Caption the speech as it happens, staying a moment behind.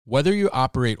Whether you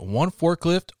operate one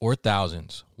forklift or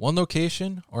thousands, one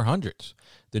location or hundreds,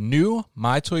 the new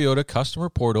My Toyota customer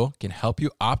portal can help you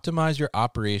optimize your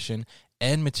operation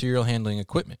and material handling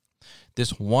equipment.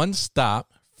 This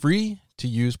one-stop,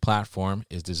 free-to-use platform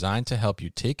is designed to help you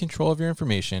take control of your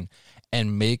information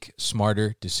and make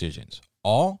smarter decisions,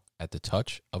 all at the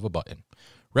touch of a button.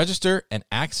 Register and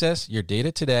access your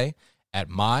data today at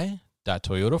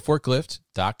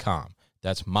my.toyotaforklift.com.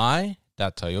 That's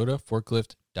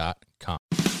my.toyotaforklift.com.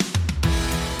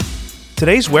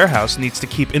 Today's warehouse needs to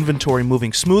keep inventory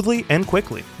moving smoothly and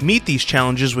quickly. Meet these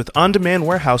challenges with on-demand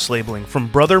warehouse labeling from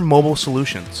Brother Mobile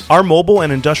Solutions. Our mobile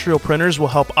and industrial printers will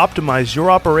help optimize your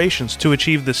operations to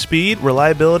achieve the speed,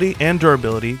 reliability, and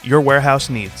durability your warehouse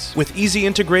needs. With easy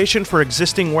integration for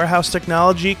existing warehouse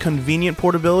technology, convenient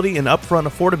portability, and upfront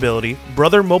affordability,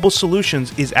 Brother Mobile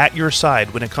Solutions is at your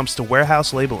side when it comes to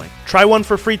warehouse labeling. Try one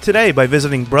for free today by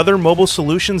visiting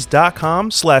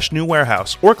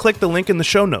brothermobilesolutions.com/newwarehouse or click the link in the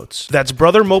show notes. That's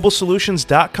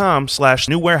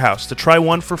brothermobilesolutions.com/newwarehouse to try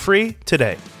one for free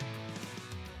today.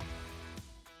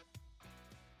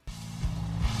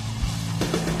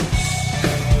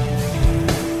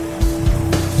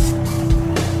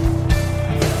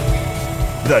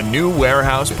 The New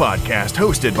Warehouse Podcast,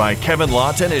 hosted by Kevin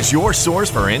Lawton, is your source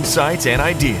for insights and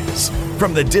ideas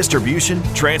from the distribution,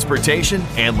 transportation,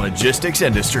 and logistics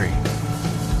industry.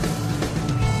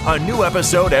 A new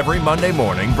episode every Monday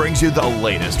morning brings you the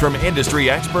latest from industry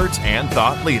experts and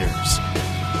thought leaders.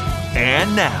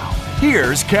 And now,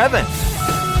 here's Kevin.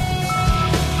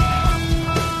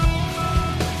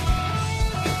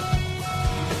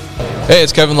 Hey,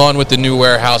 it's Kevin Lawton with the New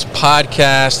Warehouse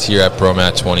Podcast here at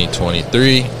ProMat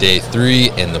 2023, Day 3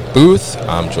 in the booth.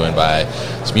 I'm joined by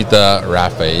Smita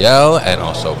Raphael and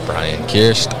also Brian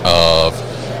Kirst of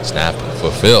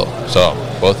SnapFulfil. So,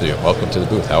 both of you, welcome to the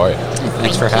booth. How are you?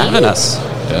 Thanks for having us.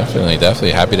 Definitely.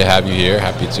 Happy to have you here.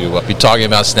 Happy to be talking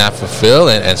about SnapFulfil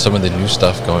and some of the new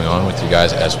stuff going on with you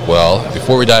guys as well.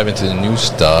 Before we dive into the new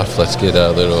stuff, let's get a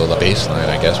little baseline,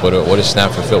 I guess. What is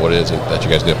SnapFulfil? What is it that you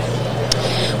guys do?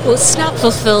 Well,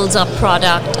 SnapFulfil's our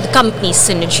product, the company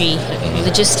Synergy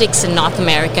Logistics in North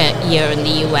America, here in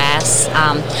the U.S.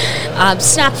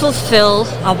 SnapFulfil,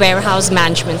 our warehouse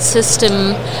management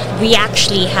system, we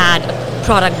actually had a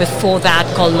product before that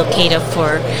called Locator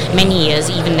for many years,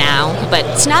 even now. But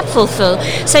SnapFulfil,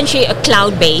 essentially a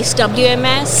cloud-based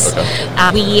WMS. Okay.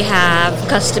 We have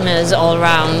customers all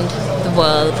around the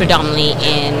world, predominantly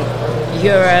in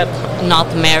Europe,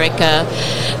 North America,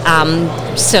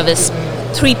 service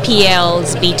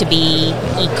 3PLs, B2B,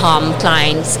 e-com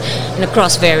clients, and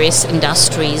across various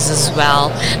industries as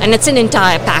well. And it's an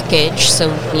entire package.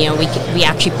 So, we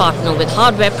actually partner with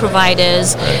hardware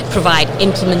providers, provide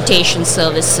implementation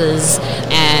services,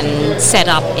 and set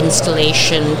up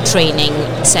installation, training,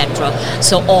 etc.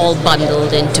 So all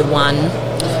bundled into one.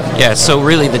 Yeah, so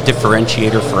really the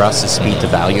differentiator for us is speed to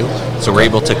value. So we're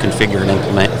able to configure and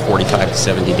implement in 45 to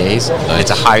 70 days. It's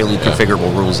a highly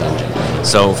configurable rules engine.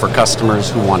 So for customers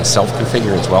who want to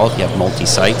self-configure as well, if you have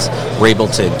multi-sites, we're able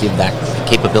to give that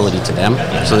capability to them,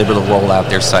 so they're able to roll out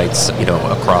their sites,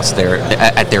 across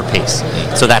at their pace.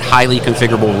 So that highly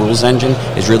configurable rules engine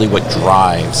is really what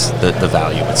drives the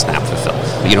value at SnapFulfil.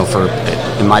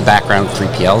 In my background,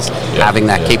 3PLs, having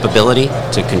that capability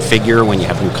to configure when you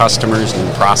have new customers,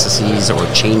 new processes, or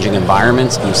changing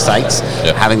environments, new sites,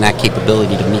 having that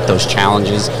capability to meet those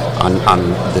challenges on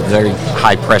the very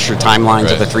high pressure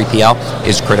timelines of a 3PL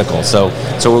is critical. So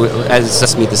as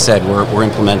Smita said, we're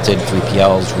implemented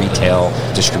 3PLs, retail,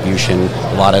 distribution,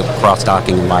 a lot of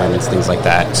cross-docking environments, things like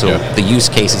that. So the use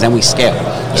cases, and we scale.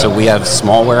 So we have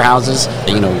small warehouses,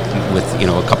 with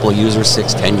a couple of users,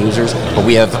 6, 10 users, but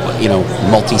we have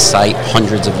multi-site,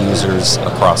 hundreds of users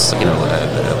across an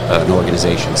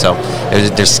organization. So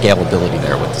there's scalability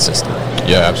there with the system.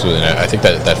 Yeah, absolutely. And I think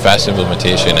that fast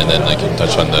implementation, and then like you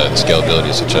touched on the scalability,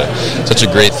 is such a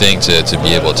great thing to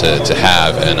be able to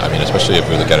have. And I mean, especially if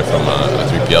we look at it from a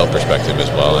 3PL perspective as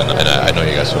well. And I know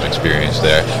you got some experience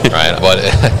there, right? But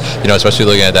especially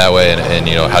looking at it that way, and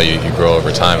how you grow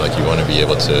over time, like you want to be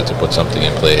able to put something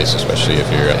in place, especially if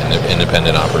you're an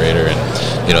independent operator, and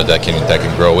that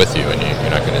can grow with you, and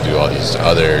you're not going to do all these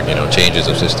other changes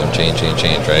of system, change,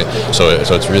 right? So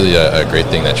it's really a great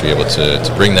thing that you're able to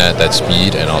bring that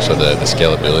speed and also the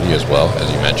scalability as well, as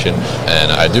you mentioned.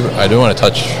 And I do want to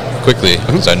touch quickly,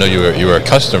 because I know you were a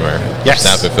customer of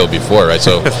SnapFulfil before, right?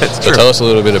 So tell us a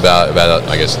little bit about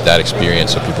I guess that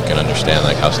experience, so people can understand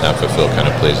like how SnapFulfil kind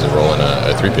of plays the role in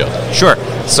a 3PL. Sure.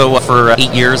 So for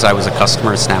 8 years, I was a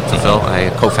customer at SnapFulfil. I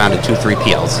co-founded 2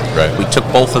 3PLs. Right. We took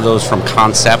both of those from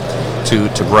concept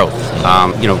to growth.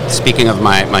 Speaking of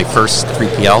my first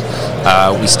 3PL,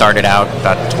 we started out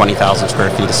about 20,000 square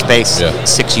feet of space,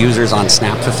 6 users on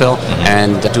SnapFulfil,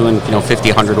 and doing 50,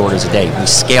 100 orders a day. We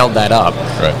scaled that up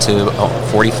to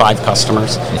 45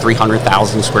 customers,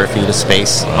 300,000 square feet of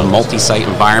space, a multi-site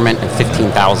environment, and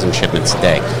 15,000 shipments a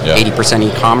day. 80%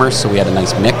 e-commerce, so we had a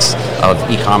nice mix of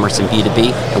e-commerce and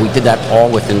B2B, and we did that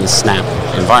all within the Snap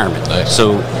environment. Nice.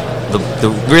 So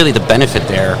really the benefit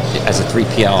there as a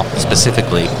 3PL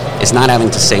specifically is not having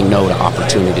to say no to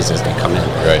opportunities as they come in.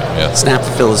 Right, yeah.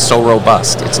 SnapFulfil is so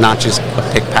robust. It's not just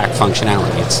a pick-pack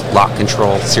functionality. It's lock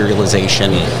control,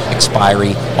 serialization,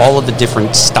 expiry, all of the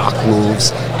different stock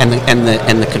moves, and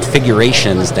the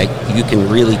configurations that you can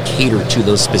really cater to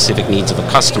those specific needs of a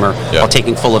customer while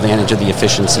taking full advantage of the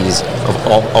efficiencies of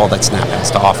all that Snap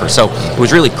has to offer. So it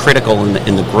was really critical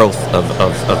in the growth of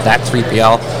that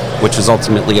 3PL, which was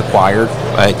ultimately acquired.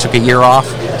 I took a year off,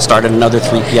 started another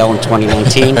 3PL in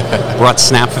 2019, brought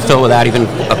SnapFulfil without even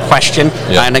a question.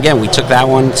 And again, we took that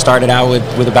one, started out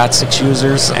with about 6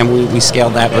 users, and we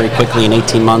scaled that very quickly in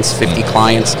 18 months, 50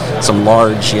 clients, some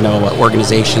large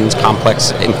organizations,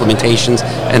 complex implementations,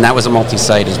 and that was a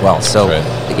multi-site as well. So,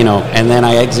 and then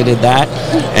I exited that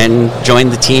and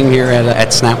joined the team here at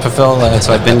SnapFulfil.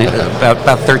 So I've been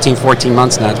about 13, 14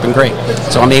 months now. It's been great.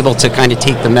 So I'm able to kind of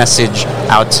take the message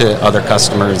out to other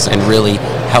customers and really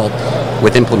help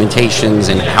with implementations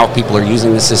and how people are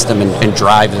using the system and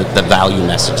drive the value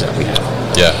message that we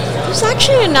have. Yeah. There's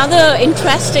actually another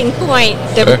interesting point.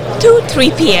 There were 2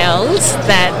 3PLs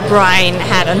that Brian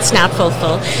had on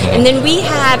SnapFulfil, and then we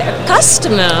had a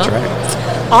customer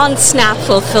on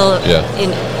SnapFulfil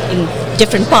in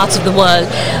different parts of the world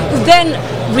who then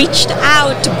reached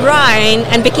out to Brian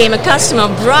and became a customer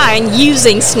of Brian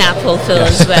using SnapFulfil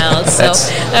as well. So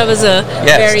that was a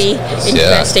very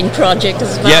interesting project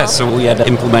as well. Yeah, so we had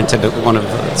implemented one of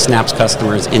Snap's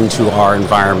customers into our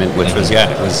environment, which was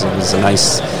it was a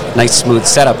nice smooth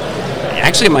setup.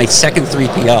 Actually, my second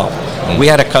 3PL, we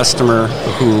had a customer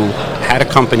who had a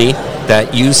company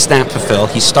that used SnapFulfil.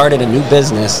 He started a new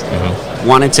business,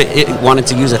 wanted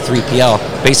to use a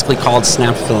 3PL, basically called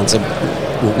SnapFulfil and said,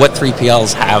 what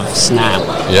 3PLs have Snap?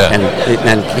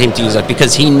 And came to use it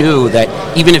because he knew that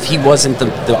even if he wasn't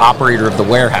the operator of the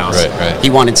warehouse,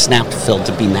 he wanted SnapFulfil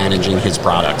to be managing his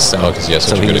products. So, because he has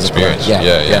such a good experience.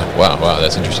 Wow,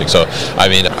 that's interesting. So, I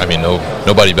mean,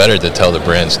 nobody better to tell the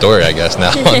brand story, I guess, now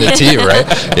on the team, right?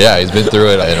 Yeah, he's been through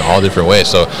it in all different ways.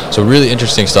 So really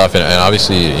interesting stuff, and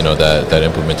obviously, that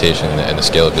implementation and the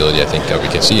scalability, I think we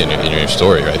can see in your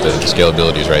story, right? The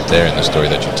scalability is right there in the story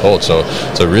that you told. So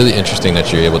really interesting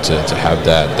that you're able to have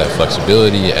that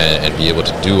flexibility and be able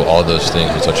to do all those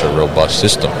things with such a robust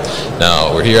system.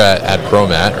 Now we're here at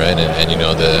ProMat, right? And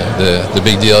the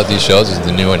big deal at these shows is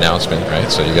the new announcement, right?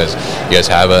 So you guys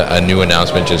have a new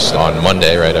announcement just on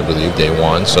Monday, right? I believe day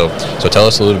 1. So tell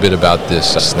us a little bit about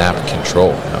this Snap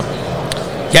Control.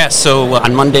 Yeah, so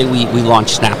on Monday we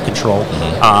launched Snap Control.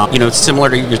 It's similar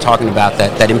to you're talking about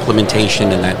that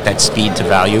implementation and that speed to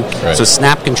value. Right. So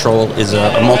Snap Control is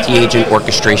a multi-agent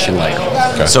orchestration layer.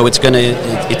 Okay. So it's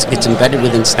embedded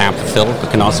within SnapFulfil, but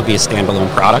can also be a standalone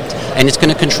product, and it's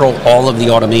going to control all of the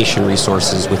automation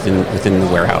resources within the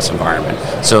warehouse environment.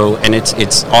 So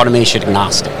it's automation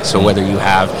agnostic. So whether you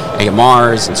have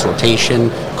AMRs and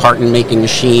sortation, carton making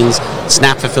machines,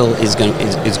 SnapFulfil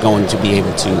is going to be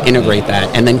able to integrate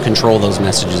that and then control those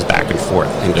messages back and forth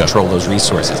and control those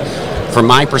resources. From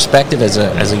my perspective as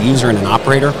a user and an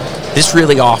operator, this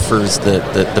really offers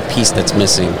the piece that's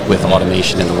missing with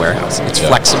automation in the warehouse. It's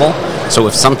flexible, so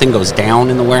if something goes down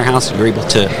in the warehouse, you're able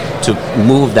to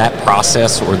move that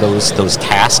process or those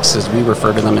tasks, as we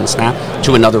refer to them in Snap,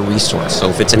 to another resource. So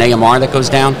if it's an AMR that goes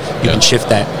down, you can shift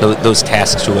those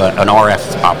tasks to an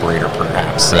RF operator,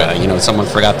 perhaps. Right. Someone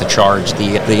forgot to charge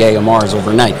the AMRs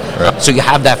overnight. Right. So you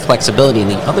have that flexibility,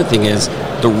 and the other thing is,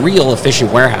 the real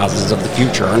efficient warehouses of the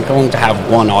future aren't going to have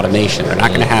one automation. They're not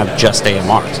going to have just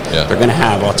AMRs. Yeah. They're going to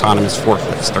have autonomous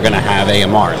forklifts. They're going to have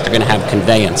AMRs. They're going to have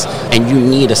conveyance. And you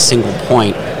need a single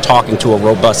point talking to a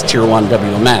robust Tier 1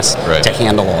 WMS to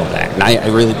handle all of that. And I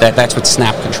really, that's what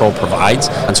Snap Control provides.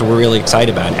 And so we're really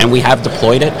excited about it. And we have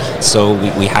deployed it. So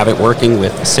we have it working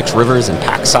with 6 Rivers and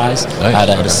pack size at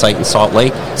a site in Salt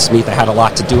Lake. Smitha had a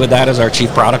lot to do with that as our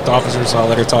Chief Product Officer, so I'll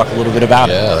let her talk a little bit about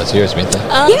it. Yeah, let's hear it,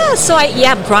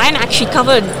 Smitha. Brian actually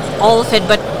covered all of it,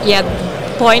 but the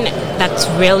point that's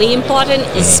really important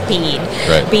is speed.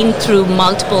 Right. Being through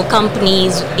multiple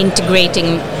companies,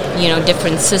 integrating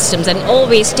different systems, and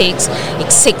always takes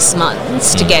 6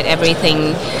 months to get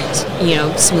everything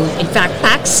smooth. In fact,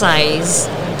 pack size,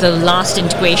 the last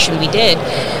integration we did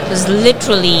was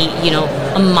literally,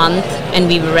 a month, and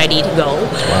we were ready to go.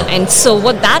 Wow. And so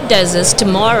what that does is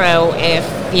tomorrow, if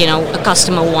a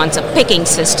customer wants a picking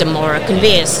system or a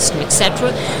conveyor system,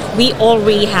 etc., we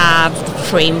already have the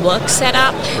framework set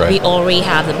up. Right. We already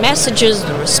have the messages,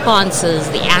 the responses,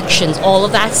 the actions, all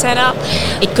of that set up.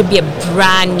 It could be a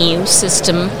brand new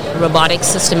system, robotic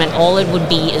system, and all it would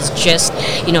be is just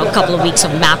a couple of weeks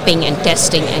of mapping and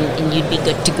testing, and you'd be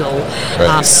good to go.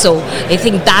 Right. So I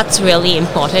think that's really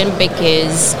important,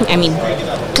 because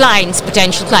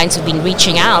potential clients who've been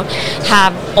reaching out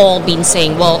have all been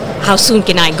saying, well, how soon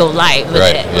can I go live with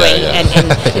Right. it? Yeah, right? yeah. And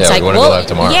it's we want to go live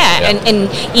tomorrow. Yeah, and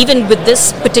even with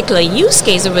this particular use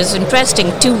case, it was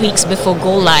interesting. 2 weeks before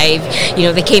go live,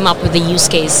 they came up with a use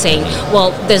case saying,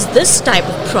 well, there's this type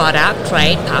of product,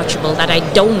 right, pouchable, that I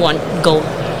don't want go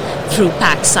through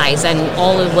pack size, and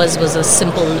all it was a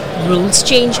simple rules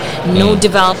change, no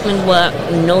development work,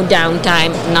 no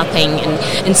downtime, nothing,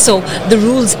 and so the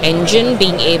rules engine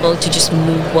being able to just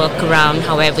move work around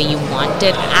however you want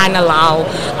it and allow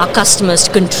our customers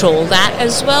to control that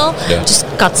as well, just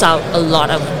cuts out a lot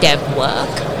of dev work.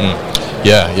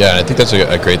 Yeah, and I think that's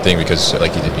a great thing, because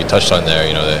like you touched on there,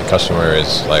 the customer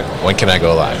is like, when can I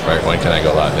go live, right? When can I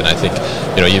go live? And I think,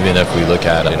 even if we look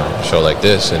at, a show like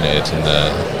this, and it's in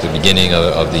the beginning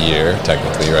of the year,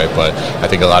 technically, right? But I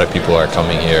think a lot of people are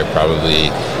coming here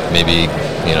probably maybe,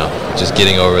 just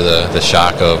getting over the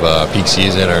shock of peak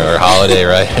season or holiday,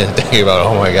 right? And thinking about,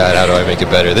 oh my God, how do I make it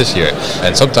better this year?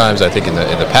 And sometimes I think in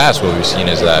the past, what we've seen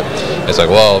is that it's like,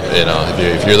 well,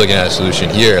 if you're looking at a solution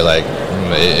here, like,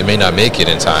 it may not make it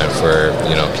in time for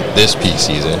this peak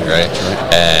season, right?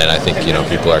 And I think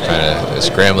people are kind of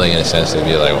scrambling in a sense to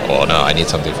be like, well, no, I need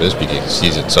something for this peak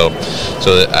season. So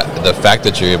the fact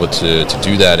that you're able to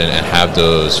do that and have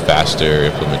those faster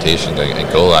implementations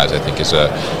and go lives, I think is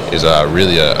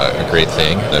really a great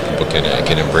thing that people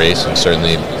can embrace, and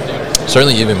certainly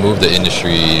even move the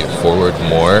industry forward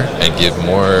more and give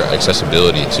more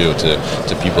accessibility to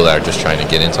people that are just trying to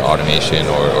get into automation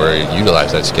or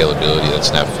utilize that scalability that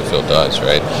SnapFulfil does,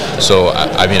 right? So,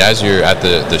 as you're at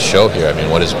the show here,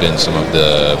 what has been some of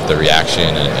the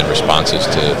reaction and responses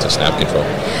to Snap Control?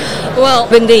 Well,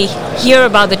 when they hear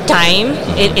about the time,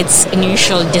 it's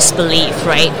initial disbelief,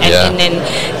 right?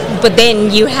 But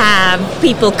then you have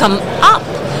people come up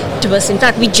to us. In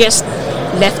fact, we just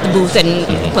left the booth, and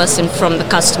the person from the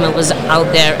customer was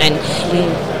out there, and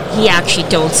he actually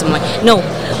told someone, no,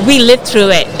 we lived through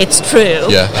it, it's true.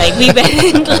 Yeah. Like, we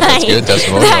went That's good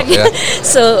testimonial. Yeah.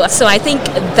 So I think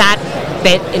that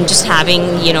bit, in just having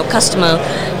customer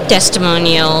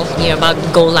testimonial about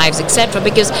go lives, etc.,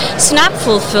 because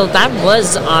SnapFulfil, that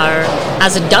was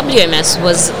as a WMS,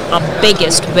 was our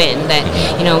biggest win, that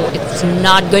it's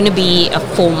not going to be a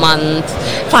 4-month,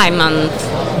 5-month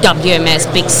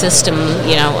WMS big system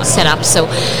set up. So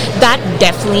that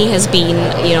definitely has been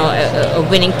a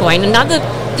winning point. Another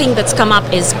thing that's come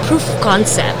up is proof of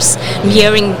concepts. I'm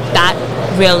hearing that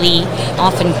really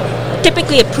often.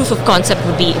 Typically a proof of concept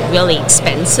would be really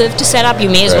expensive to set up. You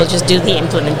may as well just do the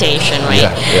implementation, right?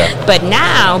 Yeah. But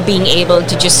now being able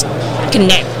to just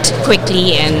connect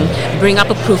quickly and bring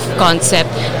up a proof of concept,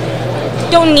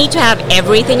 don't need to have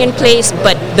everything in place,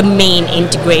 but the main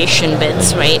integration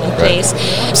bits in place.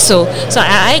 So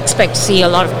I expect to see a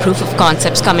lot of proof of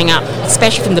concepts coming up,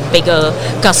 especially from the bigger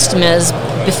customers,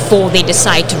 before they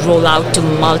decide to roll out to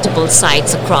multiple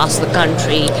sites across the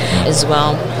country as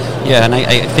well. Yeah, and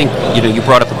I think you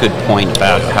brought up a good point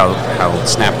about how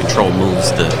Snap Control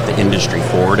moves the industry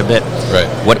forward a bit. Right.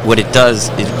 What it does,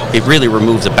 it really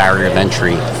removes a barrier of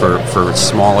entry for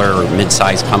smaller or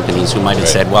mid-sized companies who might have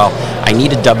said, well, I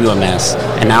need a WMS,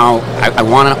 and now I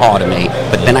want to automate,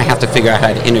 but then I have to figure out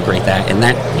how to integrate that, and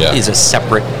that is a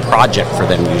separate project for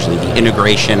them usually. The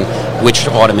integration, which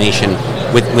automation.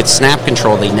 With Snap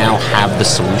Control, they now have the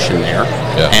solution there,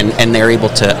 and they're able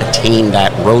to attain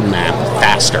that roadmap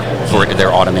faster for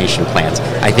their automation plans.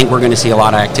 I think we're going to see a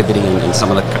lot of activity in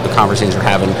some of the conversations we're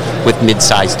having with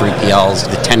mid-sized 3PLs,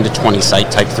 the 10 to 20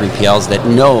 site type 3PLs that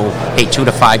know, hey, 2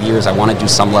 to 5 years, I want to do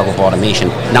some level of automation.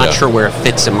 Not sure where it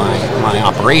fits in my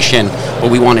operation, but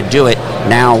we want to do it.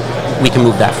 Now we can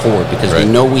move that forward because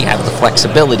we know we have the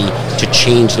flexibility to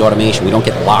change the automation. We don't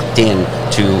get locked in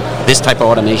to this type of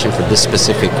automation for this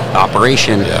specific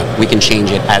operation. We can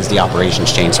change it as the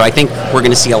operations change. So I think we're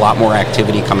going to see a lot more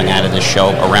activity coming out of this show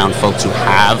around folks who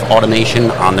have automation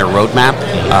on their roadmap,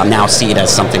 now see it as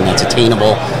something that's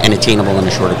attainable and attainable in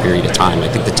a shorter period of time. I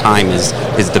think the time is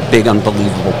the big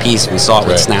unbelievable piece. We saw it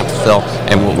with SnapFulfil,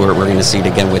 and we're going to see it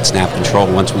again with Snap Control.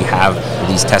 Once we have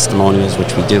these testimonials,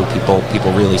 which we do, people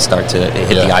really start to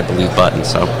hit the I believe button.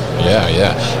 So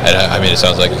Yeah. And I mean, it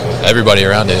sounds like everybody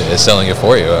around it is selling it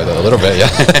for you a little bit. Yeah.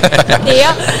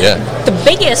 Yeah. The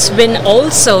biggest win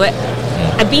also.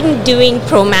 I've been doing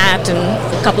ProMat and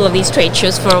a couple of these trade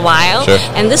shows for a while, Sure.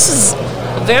 and this is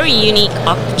a very unique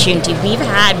opportunity. We've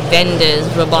had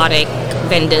robotic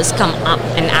vendors come up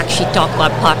and actually talk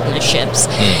about partnerships.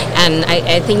 And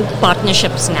I think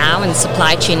partnerships now in the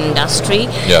supply chain industry,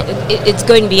 it's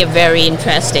going to be a very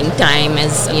interesting time,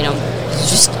 as there's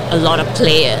just a lot of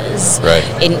players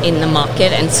in the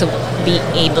market, and so be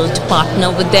able to partner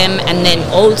with them and then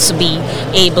also be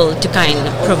able to kind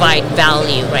of provide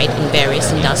value, right, in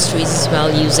various industries as well,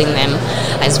 using them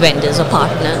as vendors or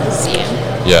partners.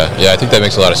 Yeah, I think that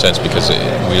makes a lot of sense, because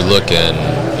we look and,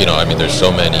 I mean, there's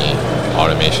so many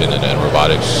automation and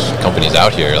robotics companies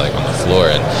out here, like on the floor,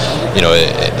 and,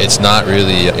 it's not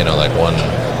really, like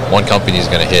one company is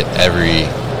going to hit every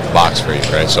box for you,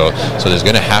 right? So there's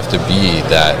going to have to be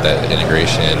that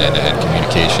integration and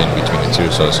communication between the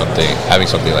two. So having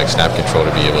something like Snap Control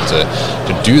to be able to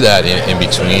do that in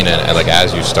between, and like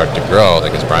as you start to grow,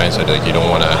 like as Brian said, like you don't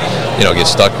want to get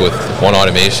stuck with one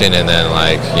automation and then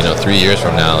 3 years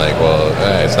from now, like, well,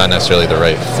 it's not necessarily the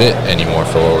right fit anymore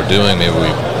for what we're doing. Maybe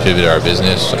we pivoted our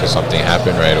business because something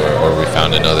happened, right? Or we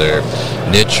found another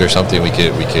niche or something we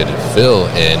could fill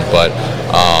in, but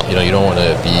you don't want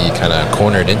to be kind of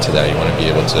cornered into that. You want to be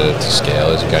able to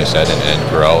scale, as you guys said, and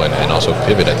grow and also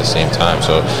pivot at the same time.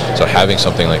 So having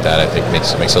something like that, I think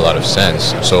makes a lot of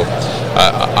sense. So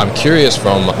I'm curious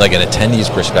from like an attendee's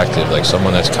perspective, like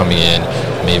someone that's coming in,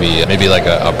 maybe like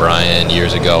a Brian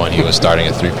years ago when he was starting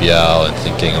at 3PL and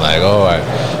thinking like,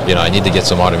 I need to get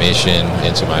some automation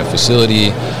into my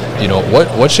facility.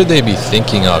 What should they be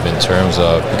thinking of in terms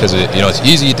of, because it's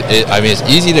easy. It's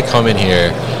easy to come in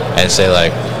here and say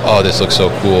like, oh, this looks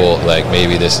so cool, like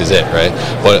maybe this is it, right?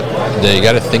 But you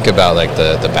got to think about like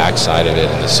the back side of it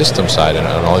and the system side and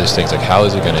all these things. Like, how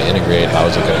is it going to integrate? How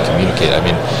is it going to communicate? I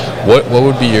mean, what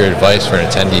would be your advice for an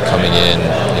attendee coming in,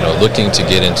 looking to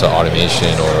get into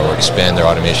automation or expand their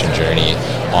automation journey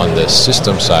on the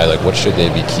system side? Like, what should they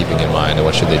be keeping in mind, and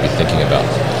what should they be thinking about?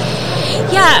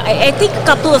 Yeah, I think a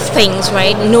couple of things,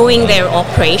 right? Knowing their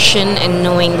operation and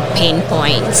knowing the pain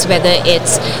points, whether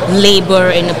it's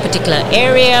labor in a particular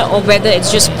area or whether it's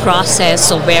just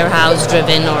process or warehouse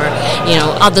driven or,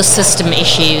 other system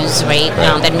issues, right?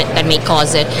 That may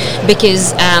cause it.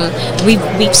 Because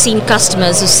we've seen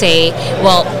customers who say,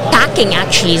 well, packing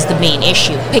actually is the main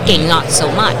issue, picking not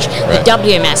so much. The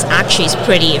WMS actually is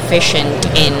pretty efficient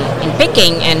in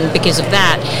picking, and because of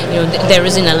that, there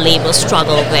isn't a labor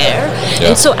struggle there.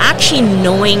 And so actually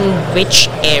knowing which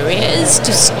areas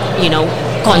to,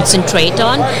 concentrate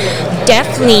on,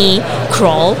 definitely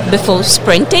crawl before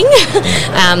sprinting.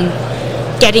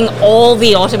 Getting all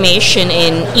the automation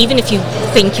in, even if you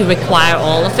think you require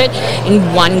all of it,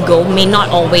 in one go may not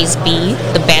always be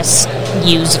the best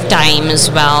use of time as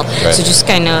well. So just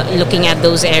kind of looking at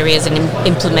those areas and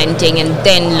implementing, and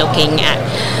then looking at,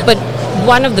 but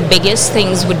one of the biggest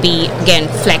things would be, again,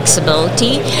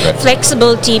 flexibility.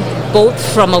 Flexibility both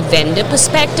from a vendor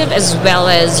perspective as well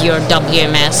as your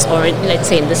WMS, or let's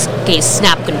say in this case,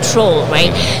 Snap Control,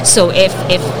 right? So if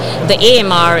the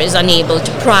AMR is unable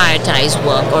to prioritize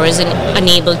work or is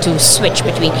unable to switch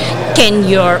between, can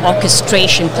your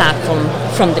orchestration platform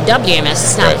from the WMS,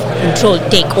 Snap Control,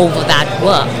 take over that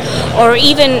work? Or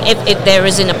even if there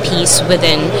isn't a piece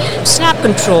within Snap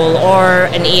Control or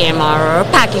an AMR or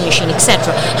a packing machine, etc.,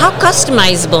 how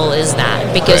customizable is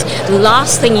that? Because the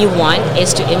last thing you want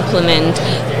is to implement,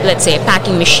 let's say, a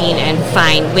packing machine and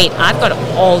find, wait, I've got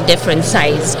all different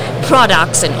size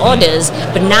products and orders,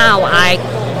 but now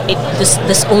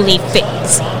this only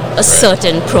fits a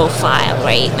certain profile,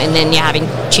 right? And then you're having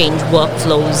to change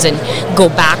workflows and go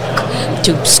back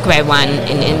to square one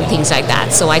and things like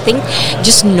that. So I think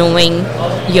just knowing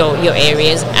your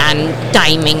areas and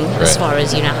timing as far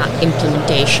as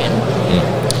implementation.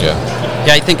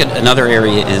 Yeah, I think another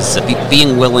area is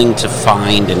being willing to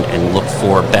find and look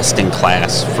for best in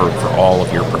class for all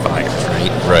of your providers,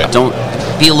 right? Don't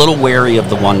be a little wary of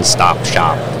the one-stop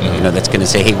shop, that's going to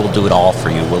say, hey, we'll do it all for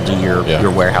you. We'll do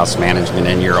your warehouse management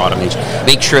and your automation.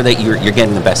 Make sure that you're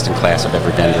getting the best in class of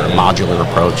every vendor, a modular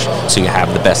approach, so you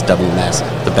have the best WMS,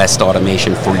 the best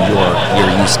automation for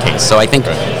your use case. So I think,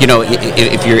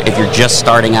 if you're just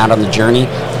starting out on the journey,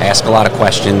 ask a lot of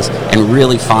questions and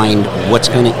really find what's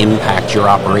going to impact your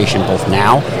operation both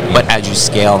now, but as you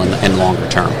scale and longer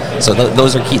term. So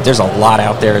those are key. There's a lot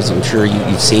out there, as I'm sure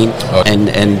you've seen,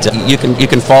 and you can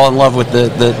can fall in love with the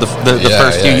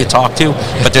first few you talk to,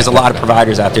 but there's a lot of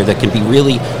providers out there that can be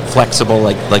really flexible,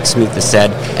 like Smeeth has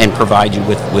said, and provide you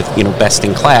with best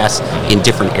in class in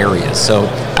different areas. So,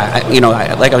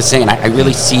 like I was saying, I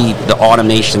really see the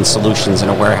automation solutions in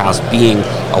a warehouse being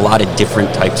a lot of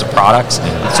different types of products.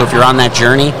 So if you're on that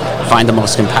journey, find the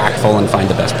most impactful and find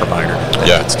the best provider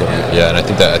that's doing it. Yeah, and I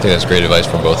think that's great advice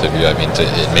from both of you. I mean,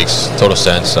 it makes total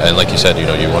sense, and like you said, you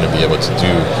want to be able to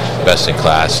do best in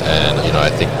class, and I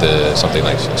think something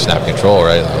like Snap Control,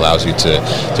 right, allows you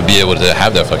to be able to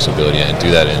have that flexibility and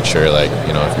do that and ensure, like,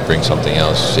 if you bring something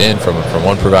else in from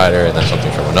one provider and then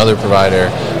something from another provider,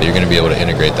 that you're going to be able to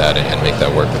integrate that and make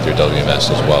that work with your WMS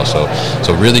as well. So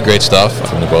really great stuff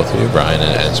from the both of you, Brian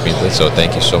and Smeeth. So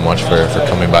thank you so much for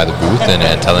coming by the booth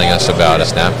and telling us about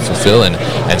SnapFulfil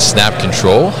and Snap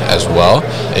Control as well.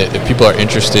 If people are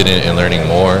interested in learning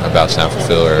more about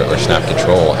SnapFulfil or Snap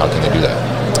Control, how can they do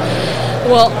that?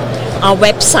 Well, our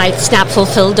website,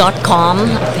 SnapFulfil.com.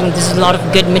 I think there's a lot of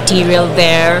good material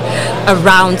there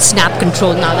around Snap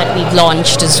Control now that we've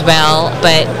launched as well.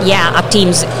 But yeah, our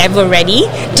team's ever ready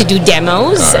to do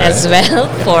demos as well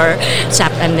for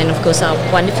Snap, and then of course our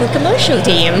wonderful commercial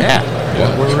team. Yeah.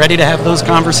 We're ready to have those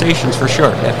conversations for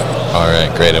sure. Yeah. All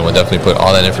right, great. And we'll definitely put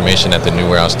all that information at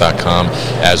thenewwarehouse.com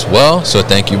as well. So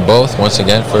thank you both once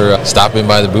again for stopping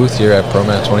by the booth here at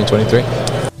ProMat 2023.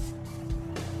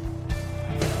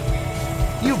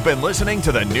 You've been listening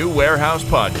to the New Warehouse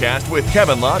Podcast with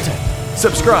Kevin Lawton.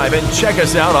 Subscribe and check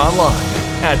us out online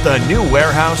at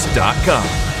thenewwarehouse.com.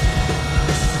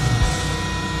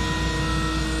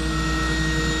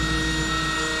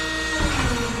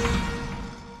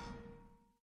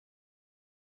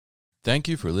 Thank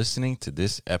you for listening to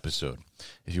this episode.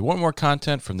 If you want more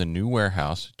content from the New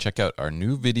Warehouse, check out our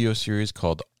new video series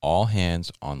called All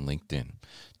Hands on LinkedIn.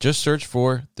 Just search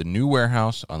for the New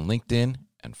Warehouse on LinkedIn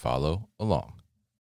and follow along.